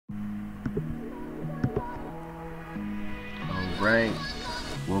Alright,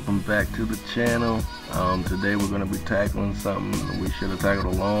 welcome back to the channel. Today we're going to be tackling something we should have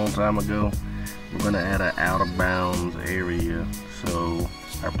tackled a long time ago. We're going to add an out of bounds area so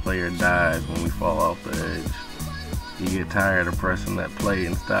our player dies when we fall off the edge. You get tired of pressing that play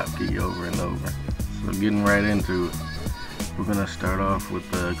and stop key over and over. So getting right into it, we're going to start off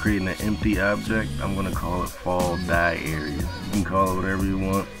with creating an empty object. I'm going to call it fall die area. You can call it whatever you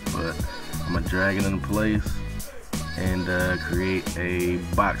want, but I'm going to drag it into place and create a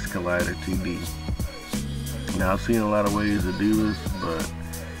box collider 2D. Now I've seen a lot of ways to do this, but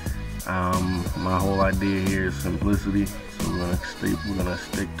my whole idea here is simplicity, so we're gonna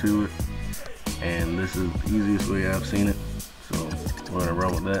stick to it, and this is the easiest way I've seen it, so we're gonna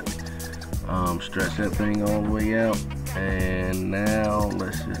run with that. Stretch that thing all the way out, and now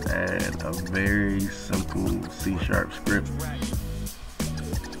let's just add a very simple C# script.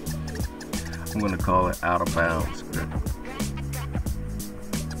 I'm going to call it out of bounds script.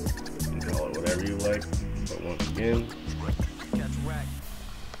 You can call it whatever you like, but once again,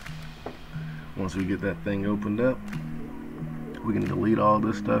 once we get that thing opened up, we can delete all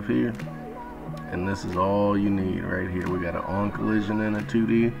this stuff here, and this is all you need right here. We got an on collision in a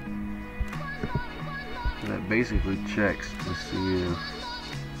 2D that basically checks to see if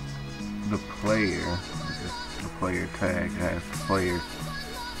the player tag has the player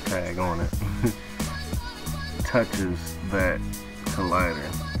tag on it touches that collider,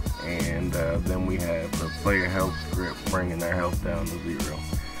 and then we have the player health script bringing their health down to 0.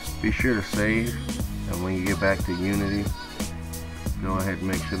 Be sure to save, and when you get back to Unity, go ahead and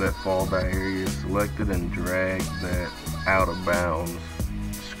make sure that fall die area is selected and drag that out of bounds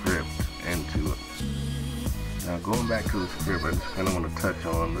script into it. Now going back to the script, I just kind of want to touch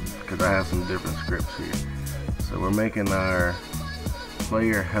on because I have some different scripts here. So we're making our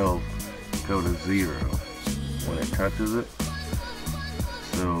player health go to 0 when it touches it.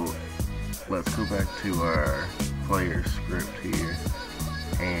 So let's go back to our player script here,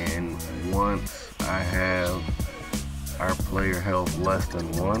 and once I have our player health less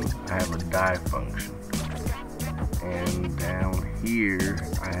than 1, I have a die function, and down here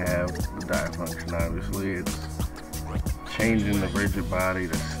I have the die function. Obviously it's changing the rigid body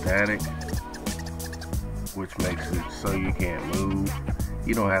to static, which makes it so you can't move.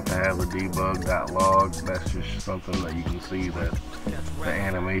 You don't have to have a debug.log. That's just something that you can see that the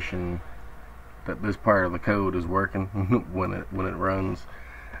animation, that this part of the code is working when it runs.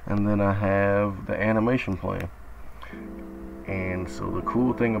 And then I have the animation playing. And so the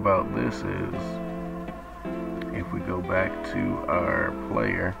cool thing about this is, if we go back to our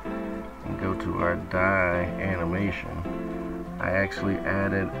player and go to our die animation, I actually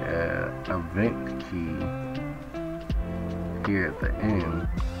added a event key here at the end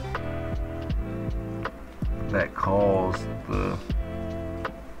that calls the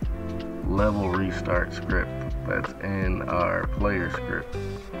level restart script that's in our player script.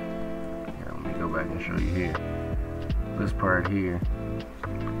 Here, let me go back and show you here. This part here,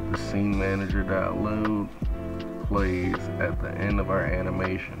 the scene manager.load plays at the end of our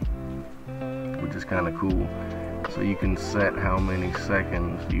animation, which is kind of cool. So you can set how many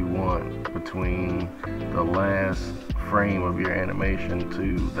seconds you want between the last frame of your animation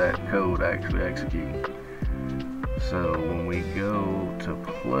to that code actually executing. So when we go to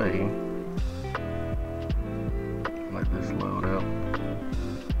play, let this load up.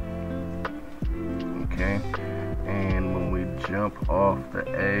 Okay, and when we jump off the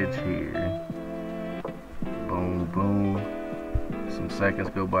edge here, boom, boom, some seconds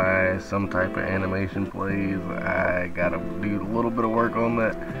go by, some type of animation plays. I gotta do a little bit of work on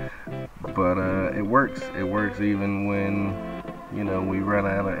that, but it works. It works even when, you know, we run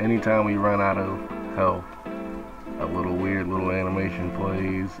out of, anytime we run out of health, a little weird little animation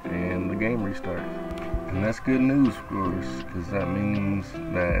plays and the game restarts. And that's good news for us, because that means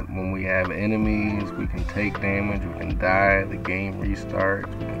that when we have enemies, we can take damage, we can die, the game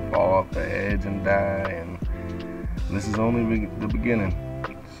restarts, we can fall off the edge and die, and this is only the beginning.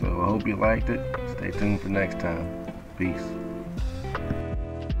 So I hope you liked it. Stay tuned for next time. Peace.